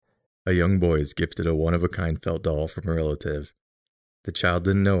A young boy is gifted a one-of-a-kind felt doll from a relative. The child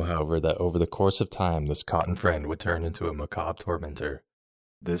didn't know, however, that over the course of time, this cotton friend would turn into a macabre tormentor.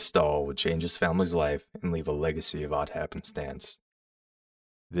 This doll would change his family's life and leave a legacy of odd happenstance.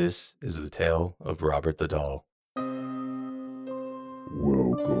 This is the tale of Robert the Doll. Welcome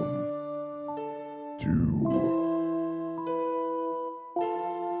to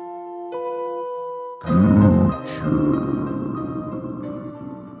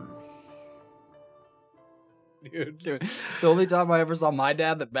Dude, the only time I ever saw my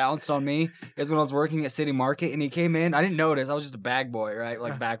dad that bounced on me is when I was working at City Market, and he came in. I didn't notice. I was just a bag boy, right?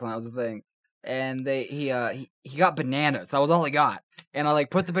 Like back when that was the thing. And he got bananas. That was all he got. And I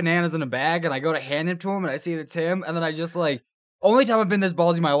put the bananas in a bag, and I go to hand him to him, and I see it's him, and then I just only time I've been this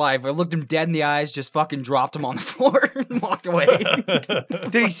ballsy in my life, I looked him dead in the eyes, just fucking dropped him on the floor and walked away.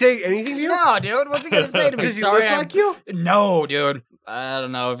 Did he say anything to you? No, dude. What's he gonna say to me? Does he look like you? No, dude. I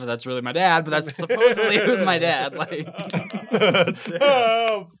don't know if that's really my dad, but that's supposedly who's my dad.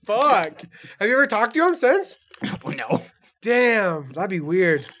 Oh, fuck. Have you ever talked to him since? No. Damn, that'd be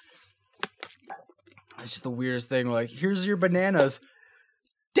weird. It's just the weirdest thing. Here's your bananas.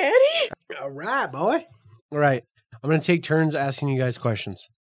 Daddy? All right, boy. All right. I'm going to take turns asking you guys questions.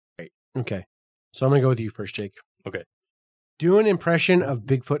 Right. Okay. So I'm going to go with you first, Jake. Okay. Do an impression of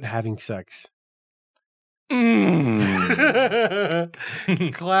Bigfoot having sex.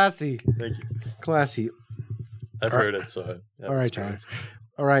 Classy. Thank you. Classy. I've heard it, so All right, Tyler.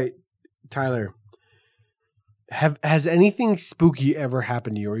 All right, Tyler. Has anything spooky ever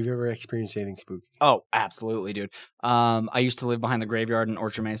happened to you, or have you ever experienced anything spooky? Oh, absolutely, dude. I used to live behind the graveyard in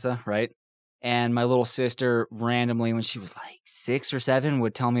Orchard Mesa, right? And my little sister randomly, when she was 6 or 7,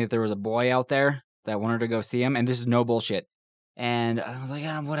 would tell me that there was a boy out there that wanted to go see him. And this is no bullshit. And I was like,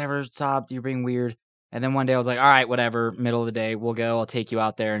 whatever, stop. You're being weird. And then one day I was like, all right, whatever. Middle of the day, we'll go. I'll take you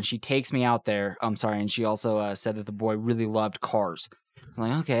out there. And she takes me out there. I'm sorry. And she also said that the boy really loved cars. I was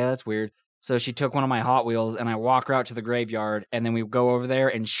like, okay, that's weird. So she took one of my Hot Wheels and I walk her out to the graveyard. And then we go over there.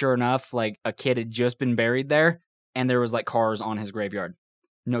 And sure enough, a kid had just been buried there. And there was cars on his graveyard.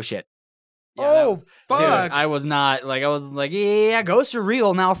 No shit. Yeah, fuck. Dude, I was not, yeah, ghosts are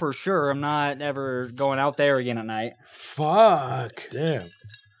real now for sure. I'm not ever going out there again at night. Fuck.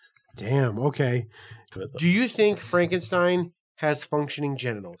 Damn. Okay. Do you think Frankenstein has functioning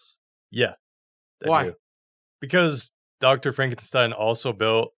genitals? Yeah. I Why? do. Because Dr. Frankenstein also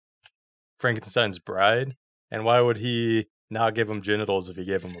built Frankenstein's bride, and why would he not give him genitals if he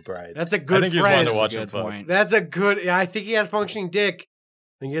gave him a bride? That's a good I think he just friend. wanted to watch That's a him good fuck. point. That's a good. I think he has functioning dick.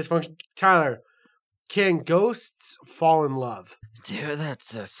 I think he has function. Tyler, can ghosts fall in love? Dude,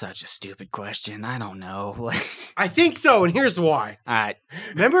 that's such a stupid question. I don't know. I think so, and here's why. All right.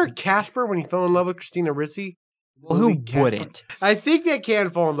 Remember Casper when he fell in love with Christina Ricci? Well, who Movie Casper? wouldn't? I think they can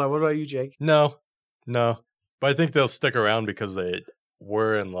fall in love. What about you, Jake? No. But I think they'll stick around because they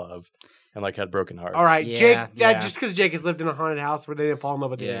were in love and had broken hearts. All right, Yeah, Jake. yeah. Just because Jake has lived in a haunted house where they didn't fall in love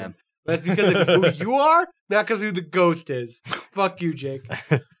with Yeah. him. That's because of who you are, not because of who the ghost is. Fuck you, Jake.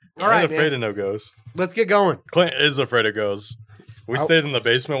 All I right, ain't afraid man. of no ghosts. Let's get going. Clint is afraid of ghosts. We stayed in the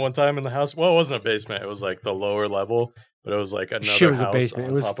basement one time in the house. Well, it wasn't a basement. It was the lower level, but it was another Shit was a house basement.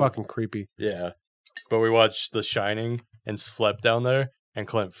 on It was top of- fucking creepy. Yeah. But we watched The Shining and slept down there, and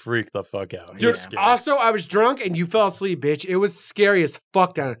Clint freaked the fuck out. He Dude, was scared. also, I was drunk and you fell asleep, bitch. It was scary as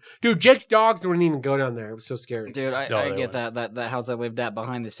fuck down there. Dude, Jake's dogs wouldn't even go down there. It was so scary. Dude, I they get wouldn't. that house I lived at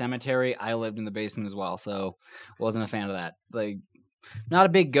behind the cemetery. I lived in the basement as well, so wasn't a fan of that. Not a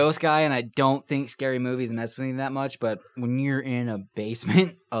big ghost guy, and I don't think scary movies mess with me that much, but when you're in a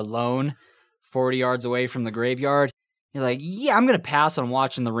basement alone, 40 yards away from the graveyard, you're like, yeah, I'm going to pass on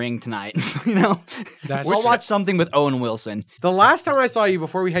watching The Ring tonight. I'll watch something with Owen Wilson. The last time I saw you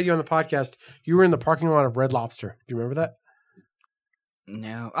before we had you on the podcast, you were in the parking lot of Red Lobster. Do you remember that?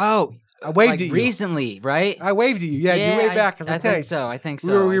 No. Oh, I waved at you. recently, right? I waved at you. Yeah, you waved back. I was like, think nice. so. I think We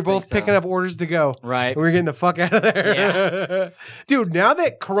so. were both picking up orders to go. Right. And we were getting the fuck out of there. Dude, now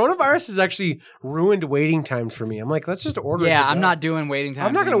that coronavirus has actually ruined waiting times for me, I'm like, let's just order it. Yeah, to I'm go. not doing waiting time.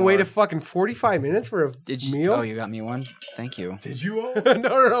 I'm not going to wait a fucking 45 minutes for a meal. Oh, you got me one? Thank you. Did you all?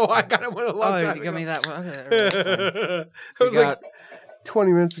 No. I got it one a long time you got ago. me that one. Okay, It was We got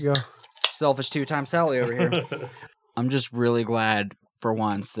 20 minutes ago. selfish 2-time Sally over here. I'm just really glad for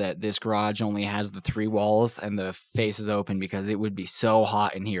once that this garage only has the 3 walls and the face is open, because it would be so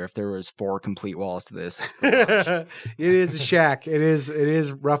hot in here if there was 4 complete walls to this. It is a shack. It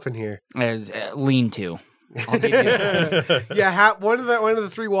is rough in here. There's lean to. I'll give you that. Yeah, one of the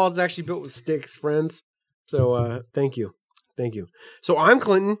 3 walls is actually built with sticks, friends. So thank you. So I'm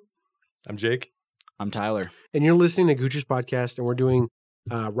Clinton, I'm Jake. I'm Tyler. and you're listening to Goochers Podcast, and we're doing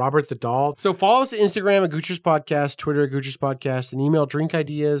Robert the Doll. So follow us on Instagram at Goochers Podcast, Twitter at Goochers Podcast, and email drink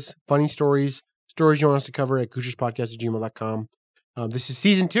ideas, funny stories you want us to cover at goocherspodcast@gmail.com. This is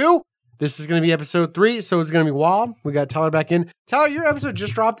season 2. This is going to be episode 3, so it's going to be wild. We got Tyler back in. Tyler, your episode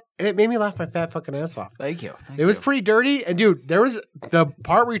just dropped, and it made me laugh my fat fucking ass off. Thank you. It was pretty dirty. And, dude, there was the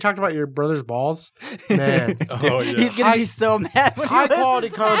part where you talked about your brother's balls. Man. Oh, yeah. He's going to be so mad when High quality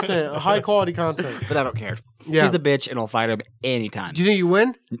content. High quality content. But I don't care. Yeah. He's a bitch, and I'll fight him anytime. Do you think you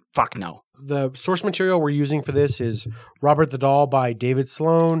win? Fuck no. The source material we're using for this is Robert the Doll by David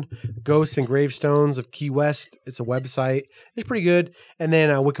Sloan, Ghosts and Gravestones of Key West. It's a website. It's pretty good. And then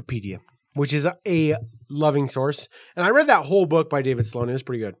Wikipedia, which is a loving source. And I read that whole book by David Sloan. It was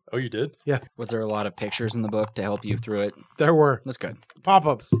pretty good. Oh, you did? Yeah. Was there a lot of pictures in the book to help you through it? There were. That's good.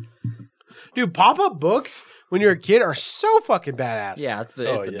 Pop-ups. Dude, pop-up books when you're a kid are so fucking badass. Yeah, it's the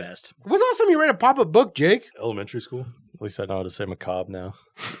best. When's the last time you read a pop-up book, Jake? Elementary school. At least I know how to say macabre now.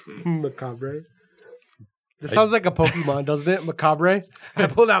 Macabre. It sounds like a Pokemon, doesn't it? Macabre. I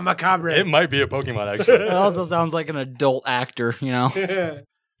pulled out Macabre. It might be a Pokemon, actually. It also sounds like an adult actor, you know?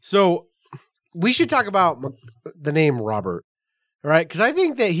 So we should talk about the name Robert, right? Because I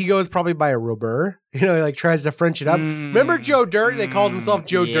think that he goes probably by a Robert. You know, he like tries to French it up. Remember Joe Dirt? They called himself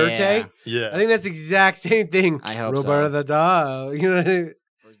Joe Dirte. Yeah. I think that's the exact same thing. I hope Robert the Doll. You know what I mean?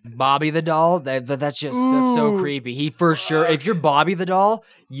 Bobby the Doll, that's so creepy. He for sure, if you're Bobby the Doll,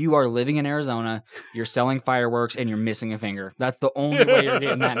 you are living in Arizona, you're selling fireworks, and you're missing a finger. That's the only way you're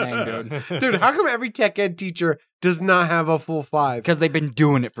getting that name, dude. Dude, how come every tech ed teacher does not have a full 5? Because they've been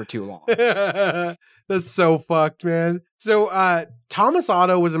doing it for too long. That's so fucked, man. So Thomas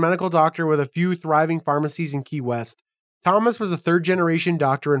Otto was a medical doctor with a few thriving pharmacies in Key West. Thomas was a 3rd-generation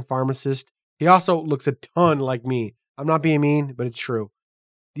doctor and pharmacist. He also looks a ton like me. I'm not being mean, but it's true.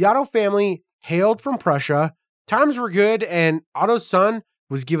 The Otto family hailed from Prussia. Times were good, and Otto's son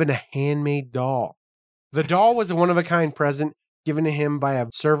was given a handmade doll. The doll was a one-of-a-kind present given to him by a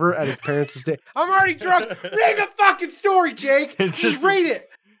server at his parents' estate. I'm already drunk. Read the fucking story, Jake. Just read it.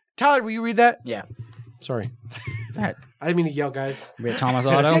 Tyler, will you read that? Yeah. Sorry. It's all right. I didn't mean to yell, guys. We have Thomas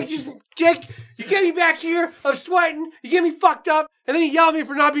Otto. Jake, you get me back here. I'm sweating. You get me fucked up. And then you yell at me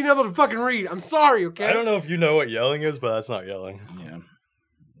for not being able to fucking read. I'm sorry, okay? I don't know if you know what yelling is, but that's not yelling. Yeah.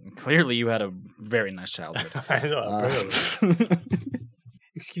 Clearly, you had a very nice childhood. I know.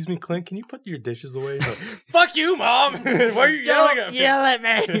 Excuse me, Clint, can you put your dishes away? Fuck you, Mom! Why are you yelling at me? Yell at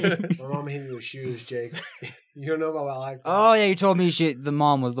me! My mom hit me with shoes, Jake. You don't know about my life. Oh, yeah, you told me the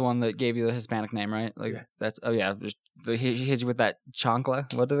mom was the one that gave you the Hispanic name, right? Like Yeah. that's, oh, yeah. She hit you with that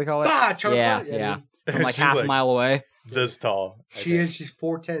chancla. What do they call it? Ah, chocolate. Yeah. Dude. From like She's half a like mile away. This tall. She's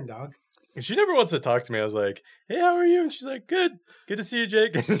 4'10", dog. And she never wants to talk to me. I was like, hey, how are you? And she's like, good. Good to see you,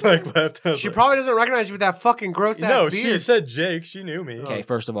 Jake. And like left. She like, probably doesn't recognize you with that fucking gross ass no, beard. she said Jake. She knew me. Okay,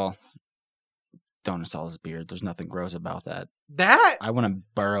 first of all, don't install his beard. There's nothing gross about that. That? I want to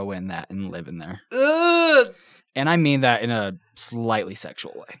burrow in that and live in there. Ugh. And I mean that in a slightly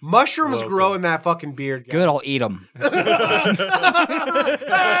sexual way. Mushrooms Welcome. grow in that fucking beard. Guys. Good, I'll eat them.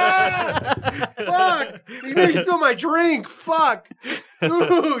 Fuck! You made me spill my drink. Fuck.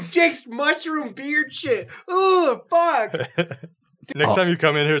 Ooh, Jake's mushroom beard shit. Ooh, fuck. Next time you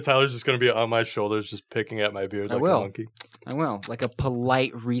come in here, Tyler's just going to be on my shoulders, just picking at my beard I like will. a monkey. I will, like a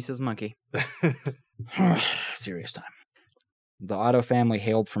polite Reese's monkey. Serious time. The Otto family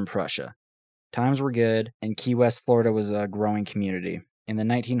hailed from Prussia. Times were good, and Key West, Florida was a growing community. In the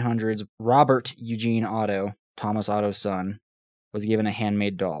 1900s, Robert Eugene Otto, Thomas Otto's son, was given a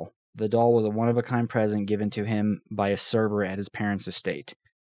handmade doll. The doll was a one-of-a-kind present given to him by a server at his parents' estate.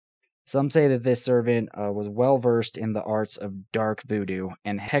 Some say that this servant was well-versed in the arts of dark voodoo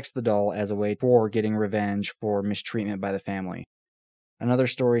and hexed the doll as a way for getting revenge for mistreatment by the family. Another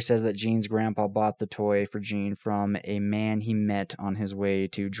story says that Gene's grandpa bought the toy for Gene from a man he met on his way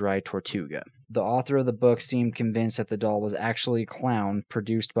to Dry Tortuga. The author of the book seemed convinced that the doll was actually a clown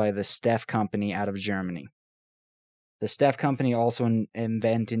produced by the Steff Company out of Germany. The Steff Company also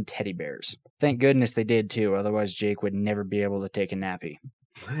invented teddy bears. Thank goodness they did too, otherwise Jake would never be able to take a nappy.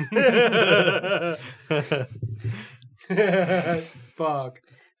 Fuck.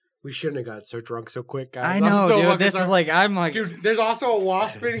 We shouldn't have got so drunk so quick, guys. I I'm know, so dude. fucking This sorry. is like, I'm like... Dude, there's also a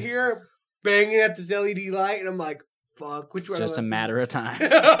wasp in here banging at this LED light, and I'm like, fuck, which one just a of us matter of time.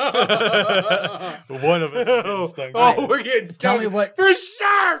 One of us is getting stung. Oh, we're getting Tell stung. me what... For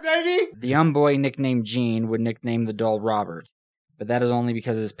sure, baby! The young boy nicknamed Gene would nickname the doll Robert, but that is only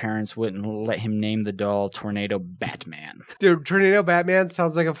because his parents wouldn't let him name the doll Tornado Batman. Dude, Tornado Batman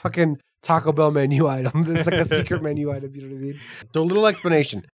sounds like a fucking Taco Bell menu item. It's like a secret menu item, you know what I mean? So a little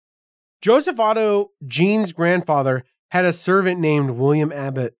explanation. Joseph Otto, Gene's grandfather, had a servant named William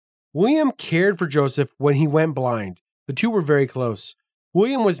Abbott. William cared for Joseph when he went blind. The two were very close.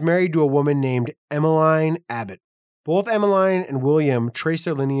 William was married to a woman named Emmeline Abbott. Both Emmeline and William traced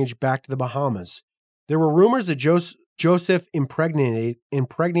their lineage back to the Bahamas. There were rumors that Joseph impregnated.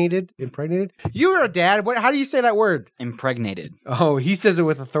 You're a dad. How do you say that word? Impregnated. Oh, he says it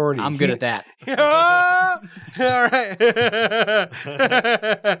with authority. I'm good at that. All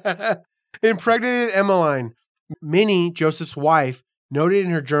right. Impregnated Emmeline. Minnie, Joseph's wife, noted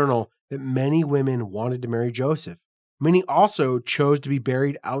in her journal that many women wanted to marry Joseph. Minnie also chose to be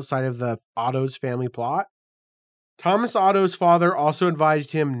buried outside of the Otto's family plot. Thomas Otto's father also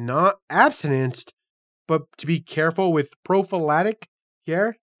advised him not abstinence, but to be careful with prophylactic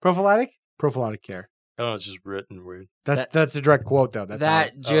care. Prophylactic care. Oh, it's just written weird. That's a direct quote, though.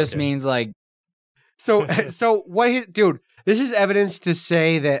 That just means like. So dude, this is evidence to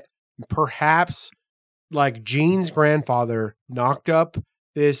say that perhaps like Jean's grandfather knocked up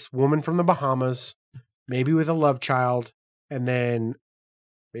this woman from the Bahamas, maybe with a love child, and then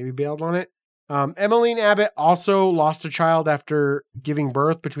maybe bailed on it. Emmeline Abbott also lost a child after giving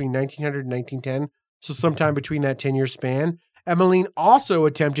birth between 1900 and 1910, so sometime between that 10-year span. Emmeline also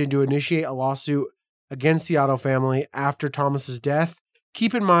attempted to initiate a lawsuit against the Otto family after Thomas's death.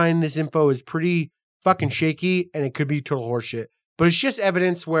 Keep in mind, this info is pretty fucking shaky, and it could be total horseshit. But it's just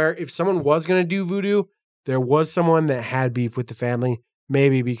evidence where if someone was going to do voodoo, there was someone that had beef with the family,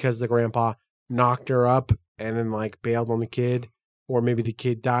 maybe because the grandpa knocked her up and then like bailed on the kid, or maybe the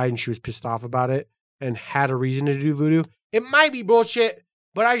kid died and she was pissed off about it and had a reason to do voodoo. It might be bullshit,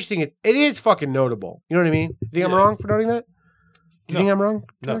 but I just think it is fucking notable. You know what I mean? You think I'm wrong for noting that? Do you think I'm wrong?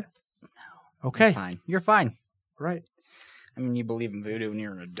 No. Okay. You're fine. You're fine. Right. I mean, you believe in voodoo when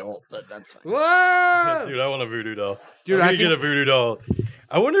you're an adult, but that's fine. Whoa! Dude, I want a voodoo doll. Dude, I get a voodoo doll.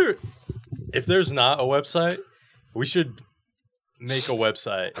 I wonder if there's not a website, we should make a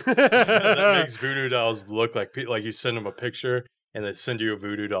website that makes voodoo dolls look like you send them a picture and they send you a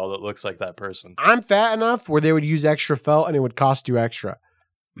voodoo doll that looks like that person. I'm fat enough where they would use extra felt and it would cost you extra.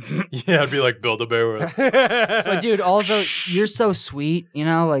 Yeah, it'd be like Build-A-Bear. But dude, also, you're so sweet, you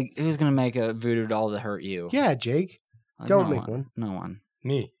know? Like, who's going to make a voodoo doll to hurt you? Yeah, Jake. Like, Don't no make one. No one.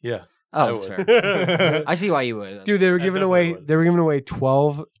 Me, yeah. Oh, that's would. fair. I see why you would. Dude, they were I giving definitely away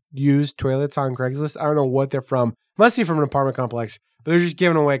 12 used toilets on Craigslist. I don't know what they're from. Must be from an apartment complex. But they're just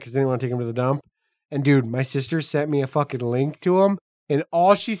giving away because they didn't want to take them to the dump. And dude, my sister sent me a fucking link to them. And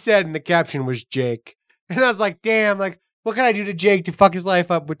all she said in the caption was Jake. And I was like, damn, like, what can I do to Jake to fuck his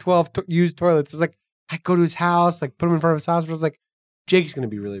life up with 12 used toilets? It's like, I go to his house, like put him in front of his house. But I was like, Jake's going to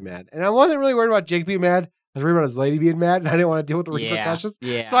be really mad. And I wasn't really worried about Jake being mad. I was worried about his lady being mad. And I didn't want to deal with the repercussions.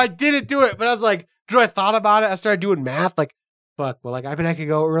 Yeah. So I didn't do it. But I was like, dude, I thought about it. I started doing math. Like, fuck, well, like, I bet I could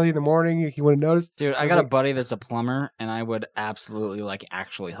go early in the morning if you wouldn't notice. Dude, I was got a like- buddy that's a plumber, and I would absolutely, like,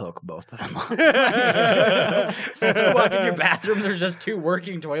 actually hook both of them up. You walk in your bathroom, there's just two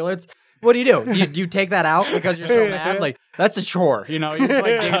working toilets. What do you do? Do you take that out because you're so mad? Like, that's a chore, you know? You're just,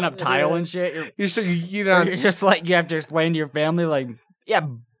 like, digging up tile and shit. You're You're just, like, you have to explain to your family, like, yeah,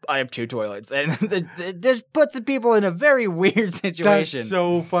 I have two toilets. And it just puts the people in a very weird situation. That's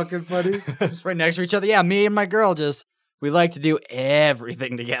so fucking funny. Just right next to each other. Yeah, me and my girl we like to do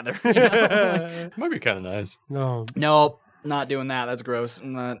everything together. You know? Might be kind of nice. No. Nope, not doing that. That's gross.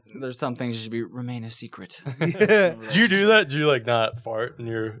 There's some things that should remain a secret. Do you do that? Do you like not fart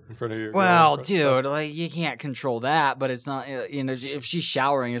in front of your Well, girl? dude, like you can't control that, but it's not, you know, if she's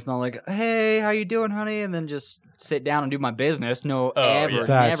showering, it's not like, hey, how you doing, honey? And then just sit down and do my business. No, yeah.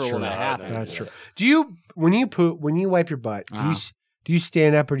 That's never true. will that happen. That's true. Do you, when you wipe your butt, do you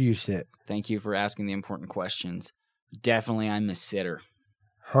stand up or do you sit? Thank you for asking the important questions. Definitely, I'm a sitter.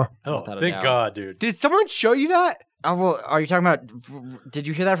 Huh. Oh, Without a thank doubt. God, dude. Did someone show you that? Oh, well, are you talking about, did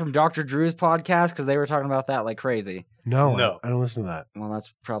you hear that from Dr. Drew's podcast? Because they were talking about that like crazy. No. No. I don't listen to that. Well,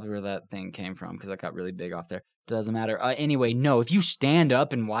 that's probably where that thing came from because I got really big off there. Doesn't matter. Anyway, no, if you stand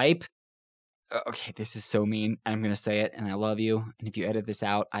up and wipe, okay, this is so mean. I'm going to say it, and I love you. And if you edit this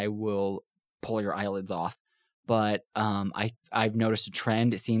out, I will pull your eyelids off. But I've noticed a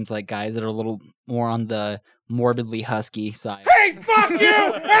trend. It seems like guys that are a little more on the morbidly husky side. Hey, fuck you!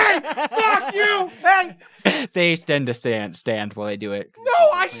 Hey, fuck you! Hey! They tend to stand while they do it. No,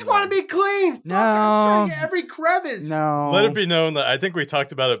 I just want to be clean. No. Fuck, I'm trying to get every crevice. No. Let it be known that I think we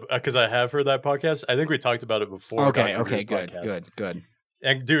talked about it because I have heard that podcast. I think we talked about it before. Okay, Dr. Drew's good, podcast. good.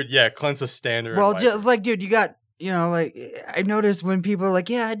 And dude, yeah, cleanse a standard. Well, just like, dude, you got, you know, like, I noticed when people are like,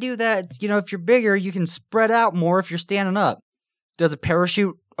 yeah, I do that. It's, you know, if you're bigger, you can spread out more if you're standing up. Does a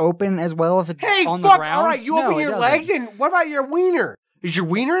parachute open as well if it's Hey, on fuck, the ground? all right, you No, open it your doesn't. legs and what about your wiener? Is your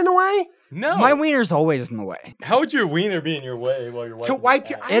wiener in the way? No. My wiener's always in the way. How would your wiener be in your way while you're wiping? To wipe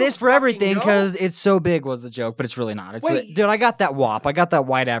your your- ass? It is for fucking everything know. because it's so big was the joke, but it's really not. It's Wait. dude, I got that wop. I got that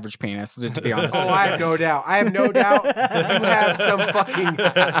white average penis, to be honest. Oh, with I you have no guys. doubt. I have no doubt. You have some fucking.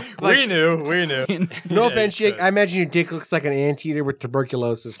 We knew. No Yeah, offense, you Jake. I imagine your dick looks like an anteater with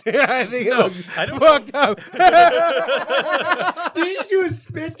tuberculosis. I think it looks I don't fucked up. Did you just do a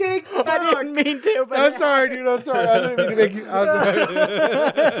spit take? I didn't mean to, but I'm sorry, dude. I'm sorry. I didn't mean to make you. I'm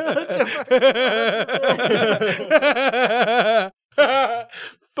sorry.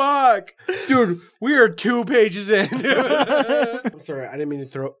 Fuck, dude. We are 2 pages in. I'm sorry. I didn't mean to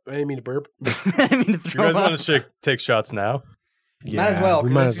burp. I didn't mean to You throw guys up. want to take shots now? Might as well, we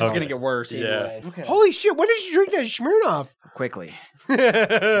because might it's as just well. gonna get worse. Either Yeah. way. Okay. Holy shit! When did you drink that Smirnoff? Quickly. Do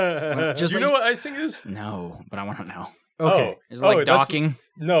Just you like- know what icing is? No, but I want to know. Okay. Oh. Is it like that's- docking?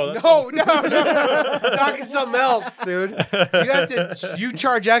 No. That's No. Talking something else, dude. You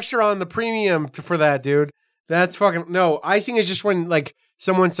charge extra on the premium for that, dude. That's fucking no. Icing is just when like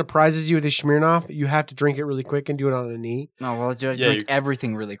someone surprises you with a Smirnoff, you have to drink it really quick and do it on a knee. No, well, dude, I Yeah, drink you-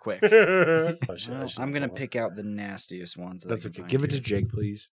 everything really quick. Oh, shit, Well, I shouldn't I'm gonna have pick out the nastiest ones. That's I can okay. find Give it to here. Jake,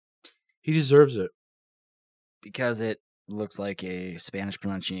 please. He deserves it. Because it looks like a Spanish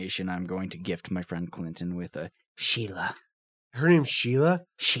pronunciation. I'm going to gift my friend Clinton with a Sheila. Her name's Sheila.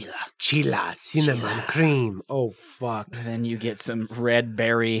 Sheila. Chila cinnamon Sheila. cream. Oh fuck. And then you get some red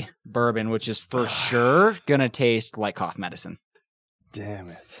berry bourbon, which is for sure gonna taste like cough medicine. Damn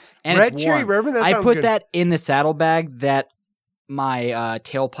it. And Red it's cherry warm. bourbon. That I sounds put good. that in the saddlebag that my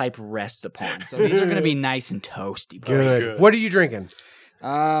tailpipe rests upon. So these are gonna be nice and toasty. boys. Good. Good. What are you drinking?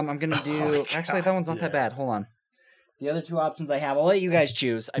 I'm gonna do. Actually, that one's not that bad. Hold on. The other two options I have, I'll let you guys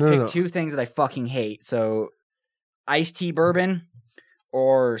choose. I No, picked no. two things that I fucking hate. So, iced tea bourbon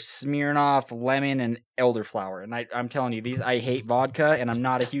or Smirnoff lemon and elderflower. And I'm telling you, I hate vodka, and I'm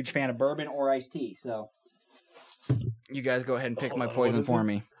not a huge fan of bourbon or iced tea. So, you guys go ahead and pick my Hold on, poison what is for it?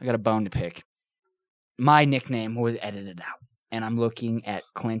 me. I got a bone to pick. My nickname was edited out. And I'm looking at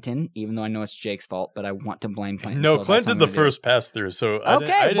Clinton, even though I know it's Jake's fault, but I want to blame Clinton. No, so Clint that's what did I'm the gonna do. first pass through, so I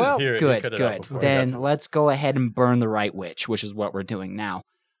Okay, didn't well, hear it. He good, cut it out good. before I got Then to it. let's go ahead and burn the right witch, which is what we're doing now.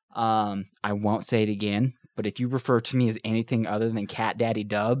 I won't say it again, but if you refer to me as anything other than Cat Daddy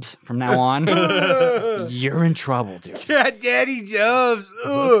Dubs from now on, you're in trouble, dude. Cat Daddy Dubs.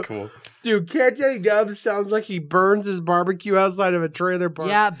 That's cool. Dude, Cat Daddy Dubs sounds like he burns his barbecue outside of a trailer park.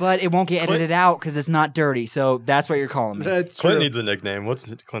 Yeah, but it won't get Clint- edited out because it's not dirty. So that's what you're calling me. That's Clint true. needs a nickname. What's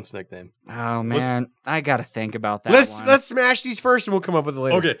Clint's nickname? Oh man, I gotta think about that. Let's one. smash these first and we'll come up with it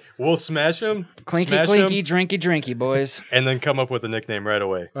later. Okay, we'll smash him, Clinky, smash clinky, him, drinky, drinky, boys. and then come up with a nickname right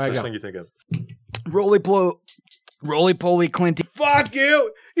away. All right, First go. thing you think of. Roly poly, Clinty. Fuck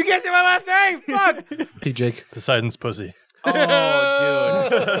you! You can't say my last name! Fuck! Hey, Jake. Poseidon's pussy. Oh,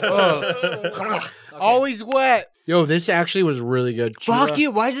 dude. Always wet. Yo, this actually was really good. Fuck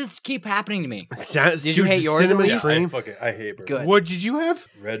you. Why does this keep happening to me? Did you hate yours at least? I hate bourbon. Good. What did you have?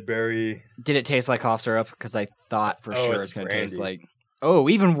 Red berry. Did it taste like cough syrup? Because I thought for Oh, sure it's it's going to taste brandy. like... Oh,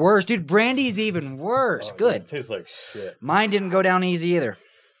 even worse. Dude, brandy's even worse. Oh, Good. It tastes like shit. Mine didn't go down easy either.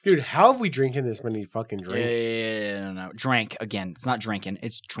 Dude, how have we drinking this many fucking drinks? No. Drank. Again, it's not drinking.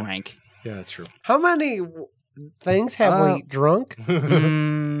 It's drank. Yeah, that's true. How many things have we drunk?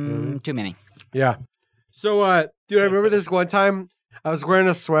 Too many. Yeah. So, dude, I remember this one time I was wearing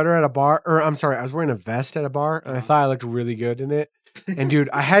a sweater at a bar, or I'm sorry, I was wearing a vest at a bar, and I thought I looked really good in it. And dude,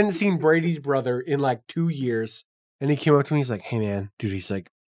 I hadn't seen Brady's brother in like 2 years. And he came up to me, he's like, hey man, dude, he's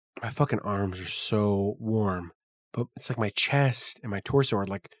like, my fucking arms are so warm, but it's like my chest and my torso are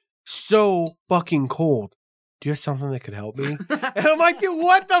like so fucking cold. Do you have something that could help me? And I'm like, dude,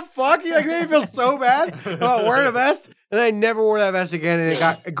 what the fuck? He like made me feel so bad about wearing a vest. And I never wore that vest again.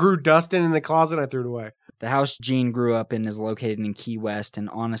 And it grew dust in the closet and I threw it away. The house Gene grew up in is located in Key West, and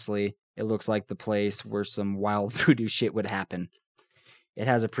honestly, it looks like the place where some wild voodoo shit would happen. It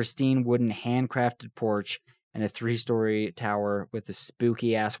has a pristine wooden handcrafted porch and a 3-story tower with a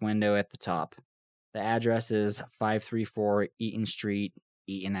spooky-ass window at the top. The address is 534 Eaton Street,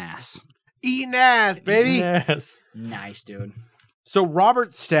 Eaton Ass. Eating ass, baby. Yes. Nice, dude. So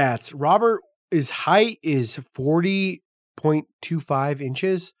Robert's stats. His height is 40.25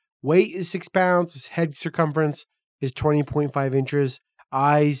 inches. Weight is 6 pounds. His head circumference is 20.5 inches.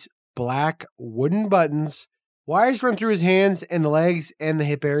 Eyes, black, wooden buttons. Wires run through his hands and the legs and the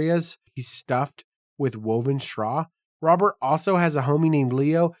hip areas. He's stuffed with woven straw. Robert also has a homie named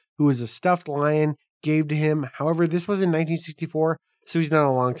Leo, who is a stuffed lion, gave to him. However, this was in 1964, so he's not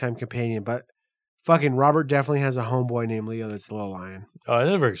a longtime companion, but fucking Robert definitely has a homeboy named Leo that's a little lion. Oh, I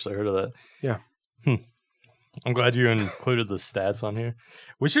never actually heard of that. I'm glad you included the stats on here.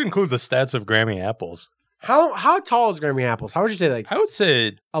 We should include the stats of Grammy apples. How tall is Grammy apples? How would you say, like I would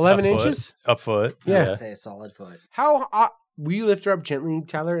say 11 a foot. inches? A foot. Yeah. I'd say a solid foot. How will you lift her up gently,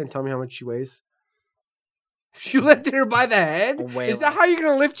 Tyler, and tell me how much she weighs? You lifted her by the head? Way Is that less. how you're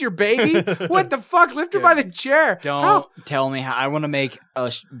gonna lift your baby? What the fuck? Lift her by the chair. Don't tell me how. I want to make a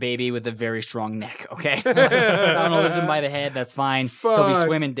baby with a very strong neck, okay? I don't know, lift him by the head, that's fine. He'll be Fuck.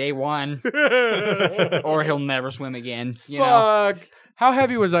 swimming day one, or he'll never swim again, you know? Fuck. How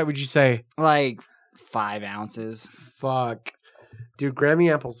heavy was that, would you say? Like 5 ounces. Fuck. Dude,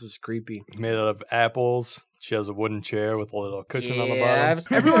 Grammy apples is creepy. Made out of apples. She has a wooden chair with a little cushion on the Yeah, bottom.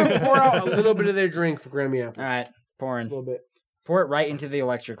 Everyone pour out a little bit of their drink for Grammy apples. All right, Just a pouring. little bit. Pour it right into the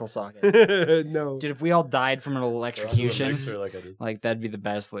electrical socket. No. Dude, if we all died from an electrocution, Mixer like I did. like that'd be the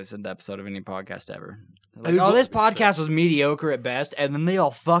best listened episode of any podcast ever. Like, Dude, oh, this that'd be sick. podcast was mediocre at best, and then they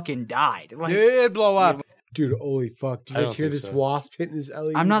all fucking died. Like, It'd blow up. Dude, holy fuck. Do I you guys don't hear think this so. wasp hitting his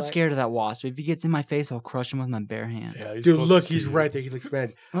LED? I'm not light? scared of that wasp. If he gets in my face, I'll crush him with my bare hand. Yeah, he's Dude, closest look, to he's you. right there. He looks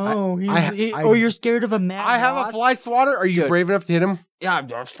mad. Oh, I- you're scared of a mad I have a wasp? fly swatter. Are you Dude. brave enough to hit him? Yeah,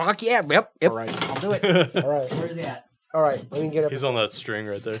 fuck yeah. Yep. All right. I'll do it. All right. Where's he at? All right. Let me get up. He's on that string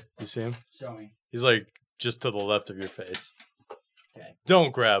right there. You see him? Show me. He's like just to the left of your face. Okay.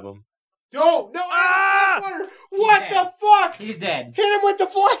 Don't grab him. No, I have a fly swatter. What dead. the fuck? He's dead. Hit him with the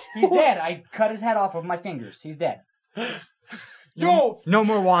fly. He's dead. I cut his head off with my fingers. He's dead. Yo, No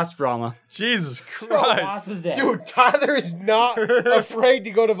more wasp drama. Jesus Wasp Christ. was dead. dude, Tyler is not afraid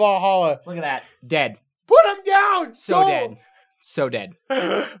to go to Valhalla. Look at that. Dead. Put him down. So Don't. dead. So dead.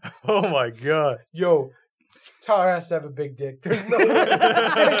 Oh my God. Yo, Tyler has to have a big dick. There's no way.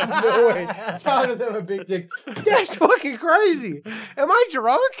 There's no way. Tyler doesn't have a big dick. That's fucking crazy. Am I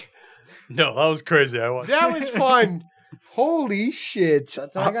drunk? No, that was crazy. I watched. That was fun. Holy shit.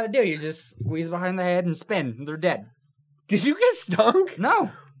 That's all I gotta do. You just squeeze behind the head and spin. They're dead. Did you get stung? No.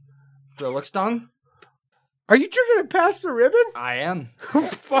 Do I look stung? Are you drinking it past the ribbon? I am.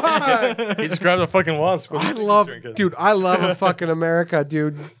 Fuck. He just grabbed a fucking wasp. What I did you love, drink it? dude, I love a fucking America,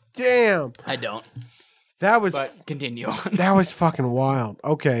 dude. Damn. I don't. That was But continue on. that was fucking wild.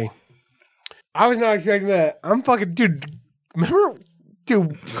 Okay. I was not expecting that. I'm fucking dude. Remember,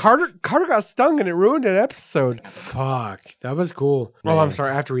 dude, Carter got stung and it ruined an episode. Fuck. That was cool. Oh, I'm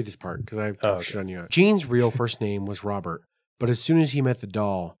sorry. I have to read this part because I talked shit on you. Gene's real first name was Robert, but as soon as he met the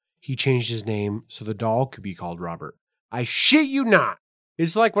doll, he changed his name so the doll could be called Robert. I shit you not.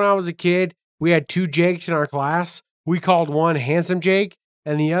 It's like when I was a kid, we had 2 Jakes in our class. We called one Handsome Jake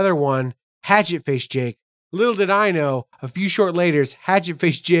and the other one Hatchet Face Jake. Little did I know, a few short later, Hatchet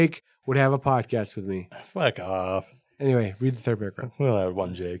Face Jake would have a podcast with me. Fuck off. Anyway, read the third paragraph. We only had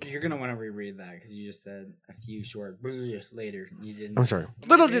one Jake. You're gonna want to reread that because you just said a few short later. You didn't. I'm sorry.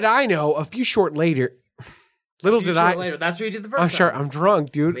 Little did I know, a few short later. Little A few did short I. later. That's what you did the 1st I'm time. sorry. I'm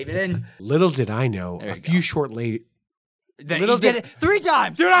drunk, dude. Leave it in. Little did I know, There a you few go. short later. Then Little you did did- it 3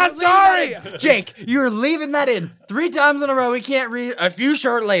 times. Dude, I'm You're leaving that sorry. in. Jake, you're leaving that in 3 times in a row. We can't read a few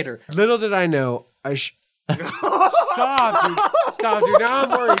short later. Little did I know, Stop, dude. Stop, dude. Now I'm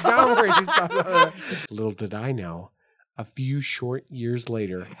worried. Now I'm worried. Dude, stop. Little did I know, a few short years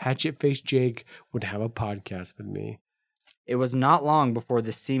later, Hatchet Face Jake would have a podcast with me. It was not long before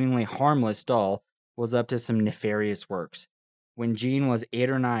this seemingly harmless doll was up to some nefarious works. When Gene was 8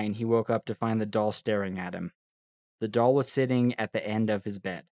 or 9, he woke up to find the doll staring at him. The doll was sitting at the end of his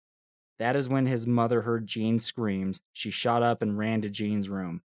bed. That is when his mother heard Gene's screams. She shot up and ran to Gene's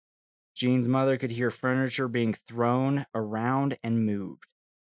room. Gene's mother could hear furniture being thrown around and moved.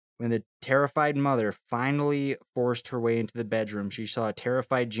 When the terrified mother finally forced her way into the bedroom, she saw a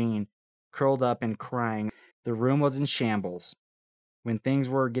terrified Gene curled up and crying. The room was in shambles. When things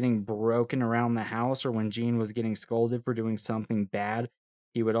were getting broken around the house or when Gene was getting scolded for doing something bad,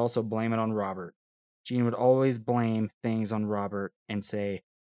 he would also blame it on Robert. Gene would always blame things on Robert and say,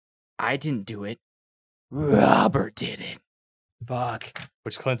 I didn't do it. Robert did it. Fuck.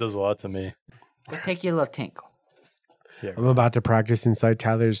 Which Clint does a lot to me. Go take you a little tinkle. I'm about to practice inside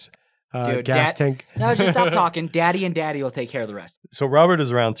Tyler's Dude, gas tank. No, just stop talking. Daddy and Daddy will take care of the rest. So Robert is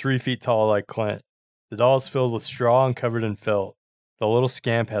around 3 feet tall like Clint. The doll is filled with straw and covered in felt. The little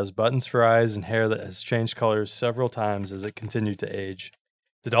scamp has buttons for eyes and hair that has changed colors several times as it continued to age.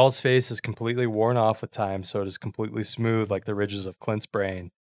 The doll's face is completely worn off with time, so it is completely smooth like the ridges of Clint's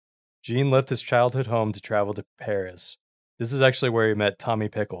brain. Gene left his childhood home to travel to Paris. This is actually where he met Tommy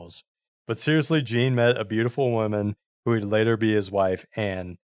Pickles. But seriously, Gene met a beautiful woman who would later be his wife,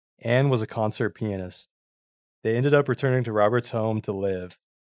 Anne. Anne was a concert pianist. They ended up returning to Robert's home to live.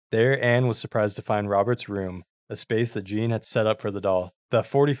 There, Anne was surprised to find Robert's room, a space that Gene had set up for the doll. The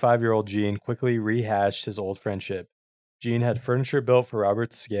 45-year-old Gene quickly rehashed his old friendship. Gene had furniture built for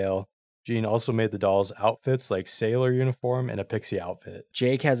Robert's scale. Gene also made the dolls outfits like sailor uniform and a pixie outfit.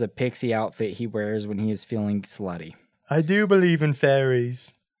 Jake has a pixie outfit he wears when he is feeling slutty. I do believe in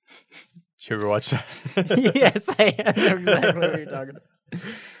fairies. Did you ever watch that? Yes, I know exactly what you're talking about.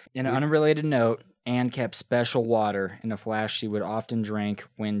 In an unrelated note, Anne kept special water in a flask she would often drink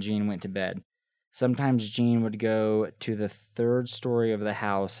when Gene went to bed. Sometimes Gene would go to the third story of the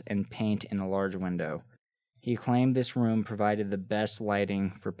house and paint in a large window. He claimed this room provided the best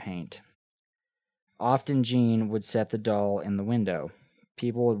lighting for paint. Often Gene would set the doll in the window.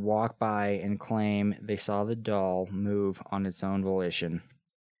 People would walk by and claim they saw the doll move on its own volition.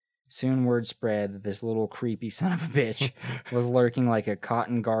 Soon word spread that this little creepy son of a bitch was lurking like a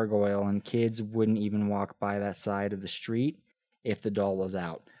cotton gargoyle, and kids wouldn't even walk by that side of the street if the doll was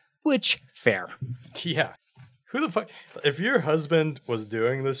out. Which, fair. Yeah. Who the fuck? If your husband was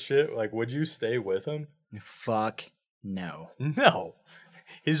doing this shit, like, would you stay with him? Fuck no. No.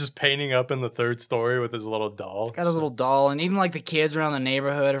 He's just painting up in the third story with his little doll. He's got his little doll, and even like the kids around the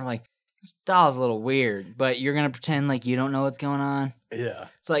neighborhood are like, this doll's a little weird, but you're gonna pretend like you don't know what's going on. Yeah.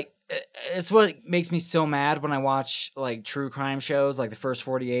 It's like, it's what makes me so mad when I watch like true crime shows like the First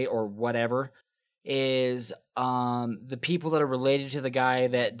 48 or whatever, is the people that are related to the guy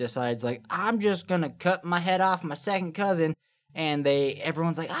that decides like, I'm just gonna cut my head off my second cousin, and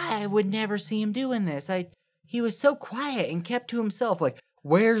everyone's like, I would never see him doing this. He was so quiet and kept to himself. Like,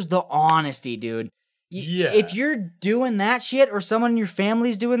 where's the honesty, dude? Yeah. If you're doing that shit, or someone in your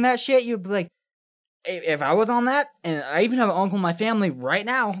family's doing that shit, you'd be like, if I was on that, and I even have an uncle in my family right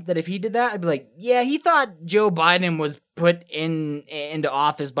now that if he did that, I'd be like, yeah, he thought Joe Biden was put into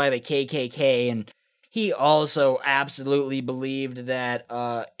office by the KKK, and he also absolutely believed that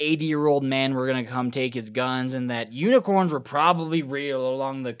 80-year-old men were going to come take his guns, and that unicorns were probably real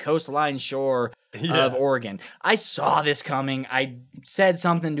along the coastline shore of Oregon. I saw this coming. I said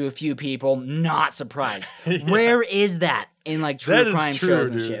something to a few people, not surprised. Where is that in like true crime shows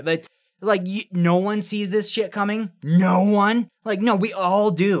and shit? No one sees this shit coming. No one. Like, no, we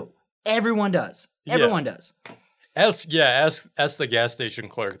all do. Everyone does. Everyone does. Ask the gas station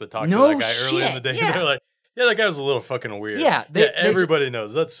clerk that talked to that guy early in the day. Yeah. They're like, yeah, that guy was a little fucking weird. Yeah, everybody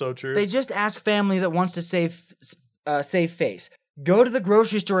knows. That's so true. They just ask family that wants to save face. Go to the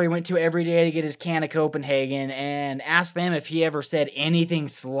grocery store he went to every day to get his can of Copenhagen and ask them if he ever said anything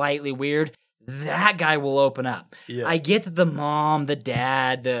slightly weird. That guy will open up. Yeah. I get that the mom, the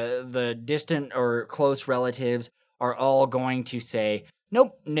dad, the distant or close relatives are all going to say,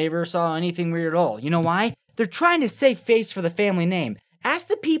 nope, never saw anything weird at all. You know why? They're trying to save face for the family name. Ask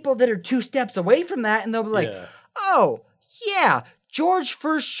the people that are 2 steps away from that, and they'll be like, oh, yeah, George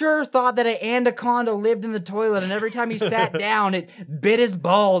for sure thought that an anaconda lived in the toilet, and every time he sat down, it bit his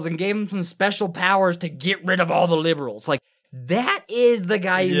balls and gave him some special powers to get rid of all the liberals. Like, that is the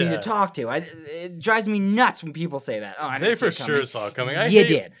guy you need to talk to. It drives me nuts when people say that. Oh, I didn't they for see it sure saw it coming. I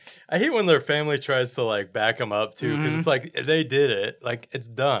hate when their family tries to like back them up too, because it's like they did it. Like, it's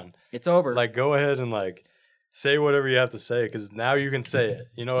done. It's over. Like, go ahead and like say whatever you have to say, because now you can say it.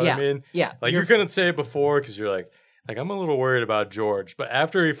 You know what I mean? Yeah. Like, you couldn't say it before because you're like, I'm a little worried about George. But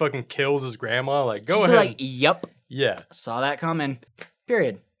after he fucking kills his grandma, like, go ahead. Like, yep. Yeah. Saw that coming.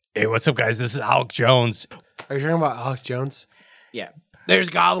 Period. Hey, what's up, guys? This is Alex Jones. Are you talking about Alex Jones? Yeah. There's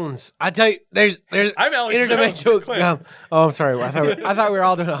goblins. I tell you, there's I'm Alex interdimensional. Jones. Oh, I'm sorry. I thought we were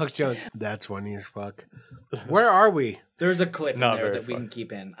all doing Alex Jones. That's funny as fuck. Where are we? There's a clip in Not there very that we fun. can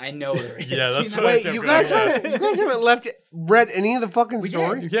keep in. I know there is. Yeah, that's know? what I Wait, kept you going guys with. haven't read any of the fucking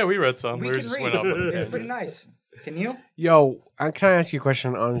story? Yeah, we read some. We We can just read. went off on a It's tangent. pretty nice. Can you? Yo, can I ask you a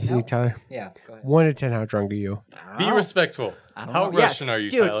question, honestly, No. Tyler? Yeah, go ahead. 1 to 10, how drunk are you? Be respectful. I don't How know. Russian are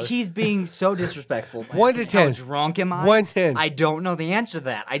you, dude, Tyler? he's being so disrespectful. by 1 to asking how 10. drunk am I? 1 to 10. I don't know the answer to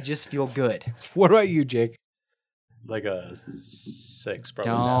that. I just feel good. What about you, Jake? Like a 6,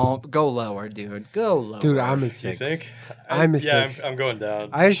 probably. Don't go lower, dude. Go lower. Dude, I'm a You 6. think? I'm a Yeah, 6. I'm going down.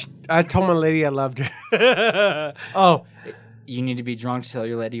 I told my lady I loved her. Oh, you need to be drunk to tell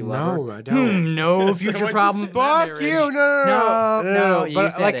your lady you love her? No, I don't. No future Why'd you problems. say Fuck Fuck you! No. you But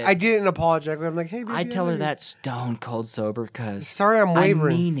said like, it. I didn't apologize. I'm like, hey, baby, I tell love her you. that stone cold sober because Sorry, I'm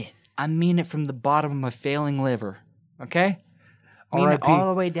wavering. I mean it. I mean it from the bottom of my failing liver. Okay? I mean it R.I.P. all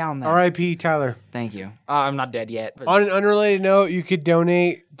the way down there. R.I.P. Tyler. Thank you. I'm not dead yet. But On an unrelated note, you could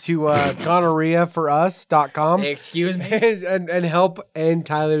donate to gonorrheaforus.com Excuse me. and help end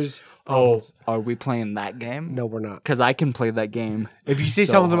Tyler's problems. Are we playing that game? No, we're not. Because I can play that game. If you say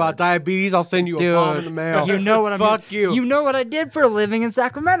so something hard. about diabetes, I'll send you a bomb in the mail. You know what Fuck you. You know what I did for a living in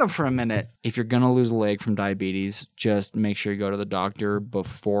Sacramento for a minute. If you're gonna lose a leg from diabetes, just make sure you go to the doctor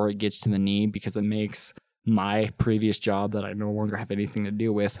before it gets to the knee, because it makes my previous job that I no longer have anything to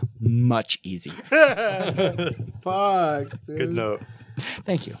do with much easier. Fuck. Dude. Good note.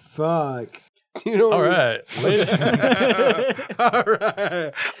 Thank you. Fuck. You know. All right. All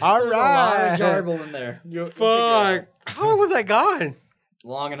right. All right. jarble in there. Fuck. How long was that gone?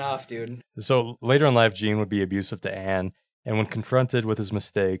 Long enough, dude. So later in life, Gene would be abusive to Anne, and when confronted with his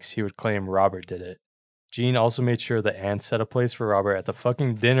mistakes, he would claim Robert did it. Gene also made sure that Anne set a place for Robert at the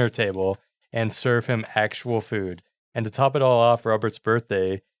fucking dinner table and serve him actual food. And to top it all off, Robert's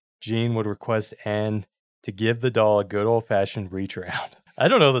birthday, Gene would request Anne to give the doll a good old-fashioned reach around. I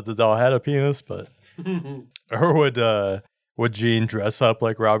don't know that the doll had a penis, but or would Gene dress up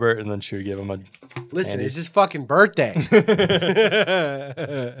like Robert and then she would give him a Listen, Andy. it's his fucking birthday.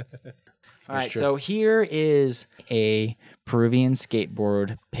 All right, true. so here is a Peruvian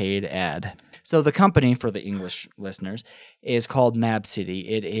skateboard paid ad. So the company, for the English listeners, is called Mab City.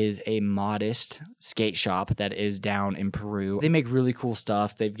 It is a modest skate shop that is down in Peru. They make really cool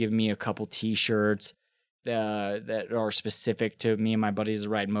stuff. They've given me a couple T-shirts that are specific to me and my buddies that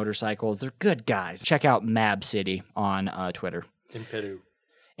ride motorcycles. They're good guys. Check out Mab City on Twitter. in Peru.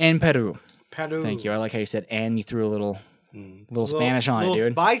 In Peru. Peru. Thank you. I like how you said and you threw a little Spanish on it, little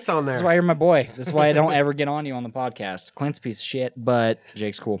dude. spice on there. That's why you're my boy. That's why I don't ever get on you on the podcast. Clint's a piece of shit, but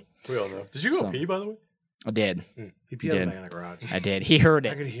Jake's cool. We all know. Did you go So- pee, by the way? I did. He peed on did. the back of the garage. I did. He heard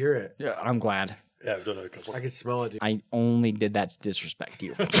I it. could hear it. Yeah, I'm glad. Yeah, I've done it a couple I could smell it, dude. I only did that to disrespect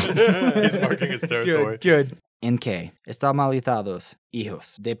you. He's marking his territory. Good. En que está malitados,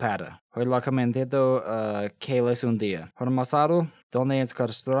 hijos de para. Hoy la cometido que les un día. Hormosado, donde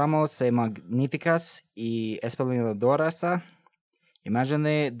encontramos se magníficas y esplendorosas.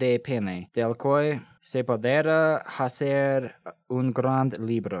 Imagine de pene, del cual se podrá hacer un gran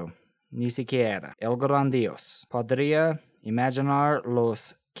libro. Ni siquiera el gran Dios podría imaginar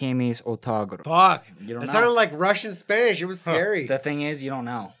los camis otagro. Fuck. You don't It know. sounded like Russian Spanish. It was scary. The thing is, you don't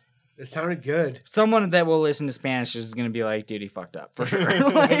know. It sounded good. Someone that will listen to Spanish is going to be like, dude, he fucked up for sure.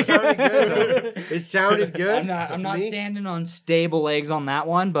 It sounded good, though. It sounded good. I'm not to me. standing on stable legs on that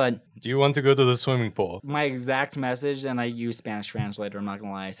one, but Do you want to go to the swimming pool? my exact message, and I use Spanish translator, I'm not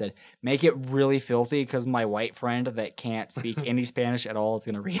going to lie, I said, make it really filthy because my white friend that can't speak any Spanish at all is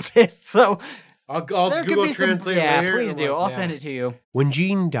going to read this. So I'll there Google could be Translate some, yeah, later. please I'm do. like, I'll yeah. send it to you. When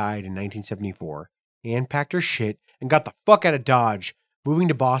Jean died in 1974, Anne packed her shit and got the fuck out of Dodge, moving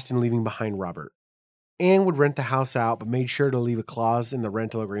to Boston, leaving behind Robert. Anne would rent the house out, but made sure to leave a clause in the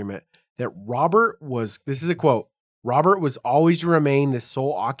rental agreement that Robert was, this is a quote, Robert was always to remain the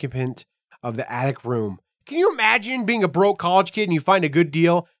sole occupant of the attic room. Can you imagine being a broke college kid and you find a good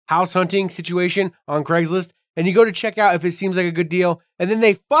deal, house hunting situation on Craigslist, and you go to check out if it seems like a good deal, and then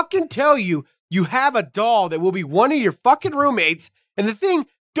they fucking tell you you have a doll that will be one of your fucking roommates, and the thing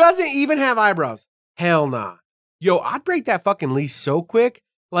doesn't even have eyebrows? Hell nah. Yo, I'd break that fucking lease so quick.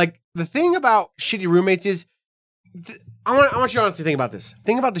 Like, the thing about shitty roommates is, I want you to honestly think about this.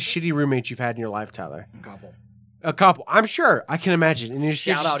 Think about the shitty roommates you've had in your life, Tyler. A couple. I'm sure. I can imagine. And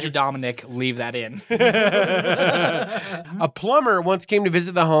Shout out to Dominic. Leave that in. A plumber once came to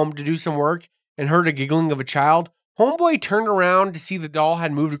visit the home to do some work and heard a giggling of a child. Homeboy turned around to see the doll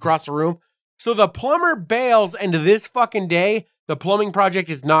had moved across the room. So the plumber bails, and to this fucking day, the plumbing project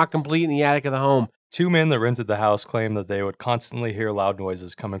is not complete in the attic of the home. Two men that rented the house claimed that they would constantly hear loud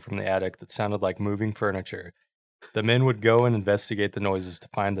noises coming from the attic that sounded like moving furniture. The men would go and investigate the noises to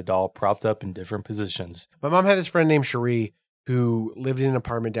find the doll propped up in different positions. My mom had this friend named Cherie who lived in an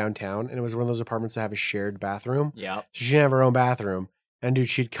apartment downtown, and it was one of those apartments that have a shared bathroom. Yep. So she didn't have her own bathroom. And dude,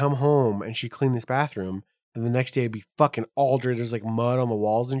 she'd come home and she'd clean this bathroom, and the next day it'd be fucking altered. There's like mud on the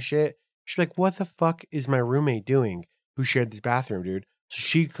walls and shit. She'd be like, what the fuck is my roommate doing who shared this bathroom, dude? So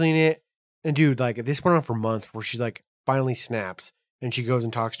she'd clean it. And dude, like this went on for months before she like finally snaps and she goes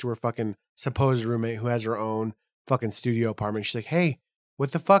and talks to her fucking supposed roommate who has her own fucking studio apartment. She's like, hey,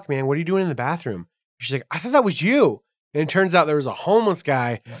 what the fuck, man? What are you doing in the bathroom? She's like, I thought that was you. And it turns out there was a homeless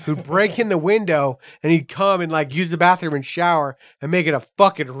guy who'd break in the window and he'd come and like use the bathroom and shower and make it a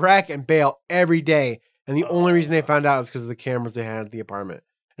fucking wreck and bail every day. And the only reason they found out is because of the cameras they had at the apartment.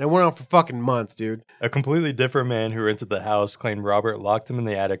 And it went on for fucking months, dude. A completely different man who rented the house claimed Robert locked him in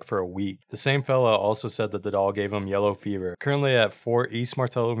the attic for a week. The same fella also said that the doll gave him yellow fever. Currently at Fort East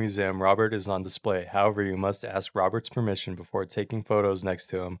Martello Museum, Robert is on display. However, you must ask Robert's permission before taking photos next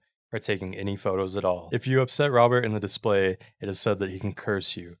to him or taking any photos at all. If you upset Robert in the display, it is said that he can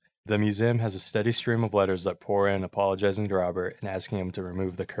curse you. The museum has a steady stream of letters that pour in apologizing to Robert and asking him to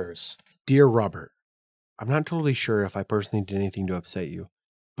remove the curse. Dear Robert, I'm not totally sure if I personally did anything to upset you,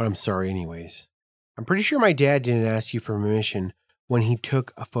 but I'm sorry anyways. I'm pretty sure my dad didn't ask you for permission when he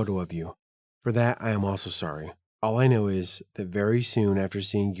took a photo of you. For that, I am also sorry. All I know is that very soon after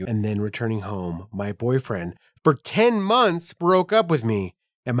seeing you and then returning home, my boyfriend, for 10 months, broke up with me,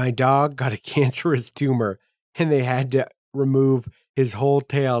 and my dog got a cancerous tumor, and they had to remove his whole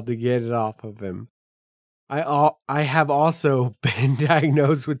tail to get it off of him. I have also been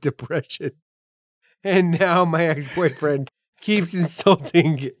diagnosed with depression, and now my ex-boyfriend keeps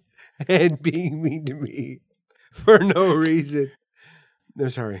insulting and being mean to me for no reason. No,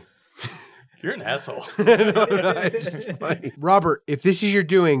 sorry. You're an asshole. No, it's just funny. Robert, if this is your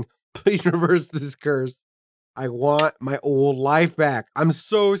doing, please reverse this curse. I want my old life back. I'm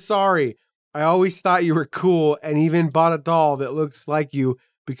so sorry. I always thought you were cool and even bought a doll that looks like you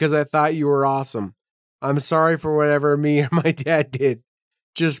because I thought you were awesome. I'm sorry for whatever me and my dad did.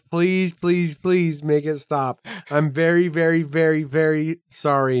 Just please, please, please make it stop. I'm very, very, very, very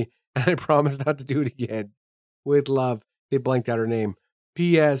sorry. And I promise not to do it again. With love. They blanked out her name.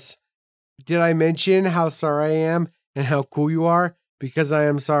 P.S. Did I mention how sorry I am and how cool you are? Because I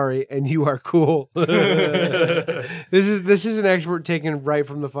am sorry and you are cool. This is an expert taken right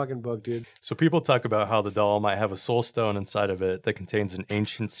from the fucking book, dude. So people talk about how the doll might have a soul stone inside of it that contains an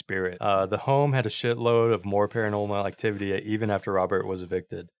ancient spirit. The home had a shitload of more paranormal activity even after Robert was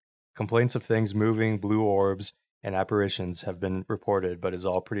evicted. Complaints of things moving, blue orbs, and apparitions have been reported, but is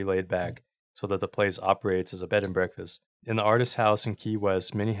all pretty laid back, so that the place operates as a bed and breakfast. In the artist's house in Key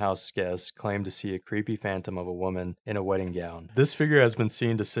West, many house guests claim to see a creepy phantom of a woman in a wedding gown. This figure has been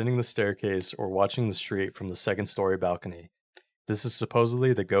seen descending the staircase or watching the street from the second-story balcony. This is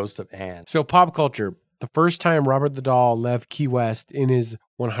supposedly the ghost of Anne. So pop culture. The first time Robert the Doll left Key West in his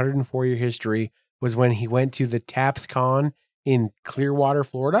 104-year history was when he went to the TAPS Con in Clearwater,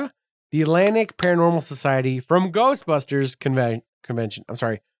 Florida. The Atlantic Paranormal Society from Ghostbusters Convention.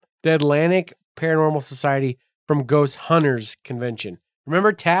 The Atlantic Paranormal Society from Ghost Hunters Convention.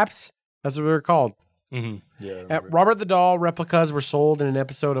 Remember TAPS? That's what we were called. Mm-hmm. Yeah. At Robert the Doll replicas were sold in an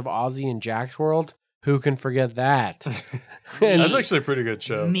episode of Ozzy and Jack's World. Who can forget that? That's actually a pretty good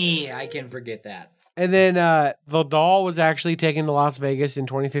show. Me, I can forget that. And then the doll was actually taken to Las Vegas in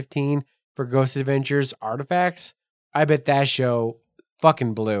 2015 for Ghost Adventures Artifacts. I bet that show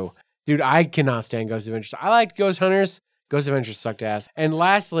fucking blew. Dude, I cannot stand Ghost Adventures. I liked Ghost Hunters. Ghost Adventures sucked ass. And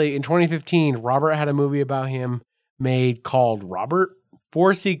lastly, in 2015, Robert had a movie about him made called Robert.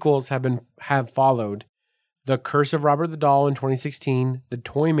 4 sequels have followed. The Curse of Robert the Doll in 2016, The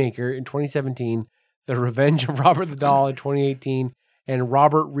Toy Maker in 2017, The Revenge of Robert the Doll in 2018, and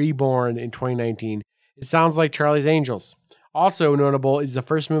Robert Reborn in 2019. It sounds like Charlie's Angels. Also notable is the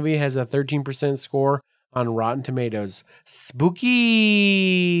first movie has a 13% score on Rotten Tomatoes. Spooky!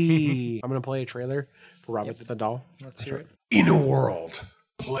 I'm going to play a trailer for Robert the Doll. Let's hear it. In a world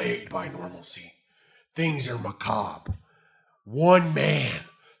plagued by normalcy, things are macabre. One man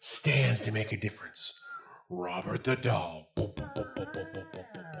stands to make a difference. Robert the Doll.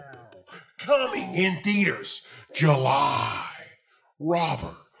 Coming in theaters July.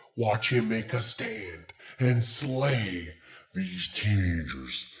 Robert, watch him make a stand and slay these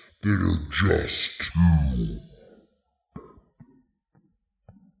teenagers that are just too.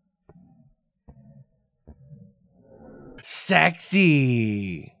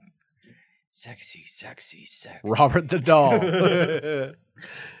 Sexy! Sexy. Robert the Doll.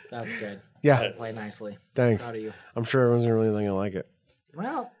 That's good. Yeah, Play nicely. thanks. Proud of you. I'm sure everyone's really going to like it.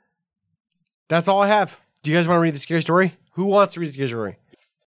 Well, That's all I have. Do you guys want to read the scary story? Who wants to read the scary story?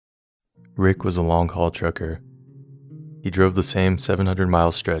 Rick was a long-haul trucker. He drove the same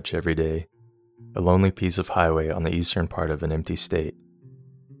 700-mile stretch every day, a lonely piece of highway on the eastern part of an empty state.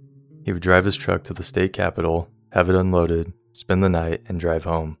 He would drive his truck to the state capitol, have it unloaded, spend the night, and drive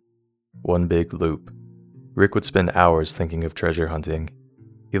home. One big loop. Rick would spend hours thinking of treasure hunting.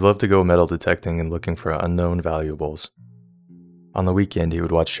 He loved to go metal detecting and looking for unknown valuables. On the weekend, he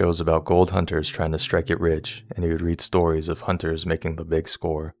would watch shows about gold hunters trying to strike it rich, and he would read stories of hunters making the big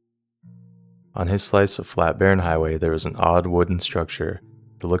score. On his slice of flat, barren highway, there was an odd wooden structure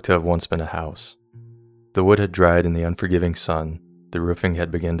that looked to have once been a house. The wood had dried in the unforgiving sun, the roofing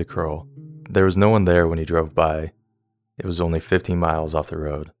had begun to curl. There was no one there when he drove by. It was only 15 miles off the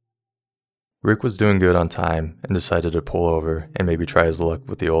road. Rick was doing good on time and decided to pull over and maybe try his luck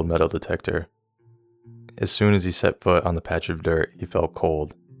with the old metal detector. As soon as he set foot on the patch of dirt, he felt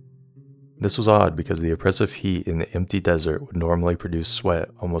cold. This was odd because the oppressive heat in the empty desert would normally produce sweat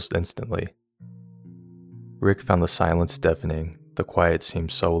almost instantly. Rick found the silence deafening. The quiet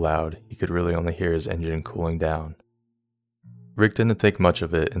seemed so loud he could really only hear his engine cooling down. Rick didn't think much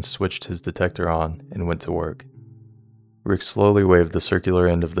of it and switched his detector on and went to work. Rick slowly waved the circular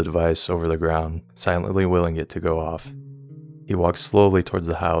end of the device over the ground, silently willing it to go off. He walked slowly towards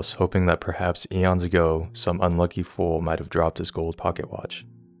the house, hoping that perhaps eons ago some unlucky fool might have dropped his gold pocket watch.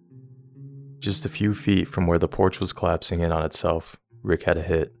 Just a few feet from where the porch was collapsing in on itself, Rick had a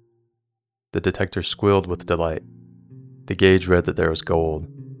hit. The detector squealed with delight. The gauge read that there was gold.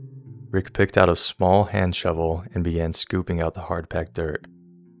 Rick picked out a small hand shovel and began scooping out the hard-packed dirt.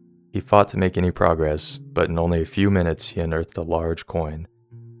 He fought to make any progress, but in only a few minutes he unearthed a large coin.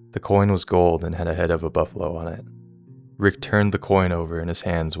 The coin was gold and had a head of a buffalo on it. Rick turned the coin over in his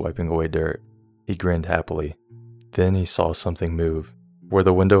hands, wiping away dirt. He grinned happily. Then he saw something move. Where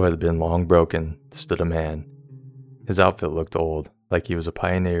the window had been long broken, stood a man. His outfit looked old, like he was a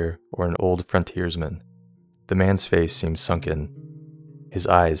pioneer or an old frontiersman. The man's face seemed sunken. His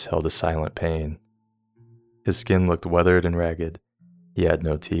eyes held a silent pain. His skin looked weathered and ragged. He had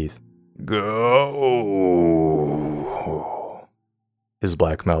no teeth. Go! His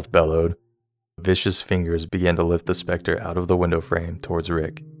black mouth bellowed. Vicious fingers began to lift the specter out of the window frame towards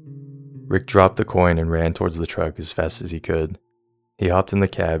Rick. Rick dropped the coin and ran towards the truck as fast as he could. He hopped in the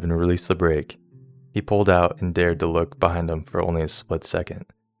cab and released the brake. He pulled out and dared to look behind him for only a split second.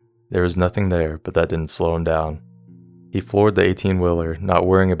 There was nothing there, but that didn't slow him down. He floored the 18-wheeler, not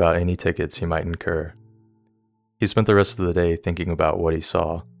worrying about any tickets he might incur. He spent the rest of the day thinking about what he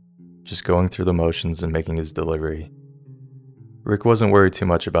saw, just going through the motions and making his delivery. Rick wasn't worried too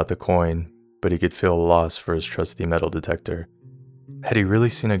much about the coin, but he could feel a loss for his trusty metal detector. Had he really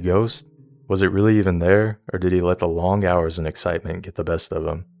seen a ghost? Was it really even there, or did he let the long hours and excitement get the best of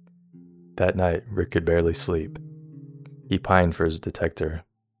him? That night, Rick could barely sleep. He pined for his detector,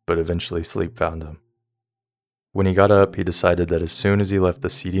 but eventually sleep found him. When he got up, he decided that as soon as he left the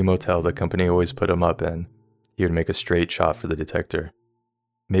seedy motel the company always put him up in, he would make a straight shot for the detector.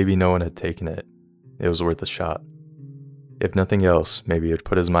 Maybe no one had taken it. It was worth a shot. If nothing else, maybe it would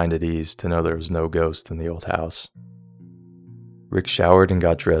put his mind at ease to know there was no ghost in the old house. Rick showered and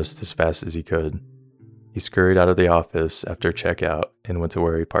got dressed as fast as he could. He scurried out of the office after checkout and went to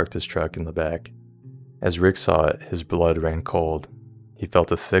where he parked his truck in the back. As Rick saw it, his blood ran cold. He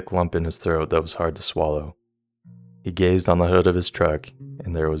felt a thick lump in his throat that was hard to swallow. He gazed on the hood of his truck,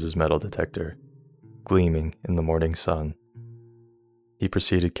 and there was his metal detector, gleaming in the morning sun. He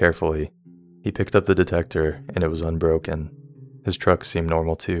proceeded carefully. He picked up the detector, and it was unbroken. His truck seemed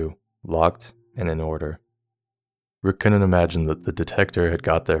normal too, locked and in order. Rick couldn't imagine that the detector had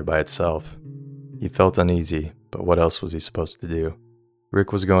got there by itself. He felt uneasy, but what else was he supposed to do?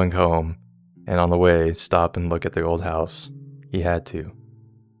 Rick was going home, and on the way, stop and look at the old house. He had to.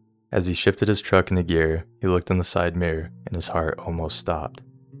 As he shifted his truck into gear, he looked in the side mirror, and his heart almost stopped.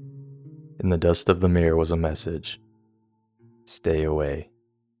 In the dust of the mirror was a message. Stay away.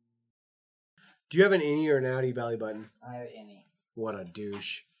 Do you have an innie or an outie belly button? I have any. What a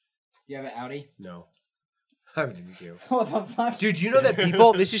douche. Do you have an outie? No. I didn't do. What the fuck? Dude, do you know that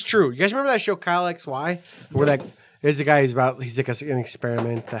people, this is true. You guys remember that show Kyle XY? Where that, there's a guy he's like an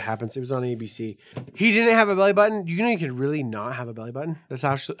experiment that happens. It was on ABC. He didn't have a belly button. You know you could really not have a belly button? That's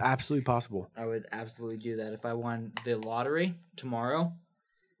absolutely possible. I would absolutely do that. If I won the lottery tomorrow,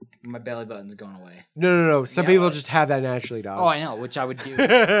 my belly button's going away. No. Some Yeah, people like- just have that naturally, dog. Oh, I know, which I would do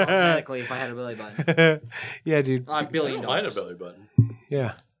automatically if I had a belly button. Yeah, dude. $1 I billion. don't mind a belly button.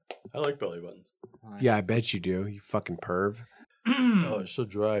 Yeah. I like belly buttons. Yeah, I bet you do. You fucking perv. Oh, it's so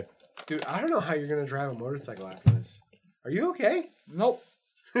dry. Dude, I don't know how you're going to drive a motorcycle after this. Are you okay? Nope.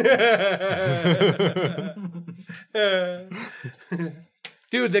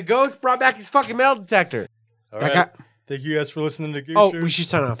 Dude, the ghost brought back his fucking metal detector. All That right. guy- Thank you guys for listening to Goochers. Oh, we should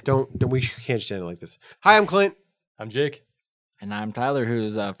sign off. We can't stand it like this. Hi, I'm Clint. I'm Jake. And I'm Tyler,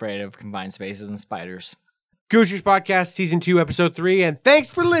 who's afraid of confined spaces and spiders. Goochers Podcast, Season 2, Episode 3, and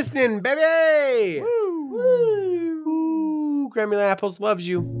thanks for listening, baby! Woo! Woo! Grammy Apples loves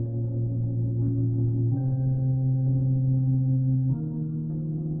you.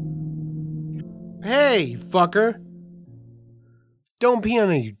 Hey, fucker. Don't pee on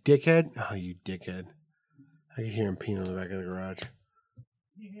me, you dickhead. Oh, you dickhead. I can hear him peeing on the back of the garage.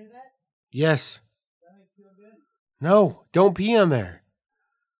 You hear that? Yes. Does that make you feel good? No, don't pee on there.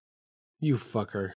 You fucker.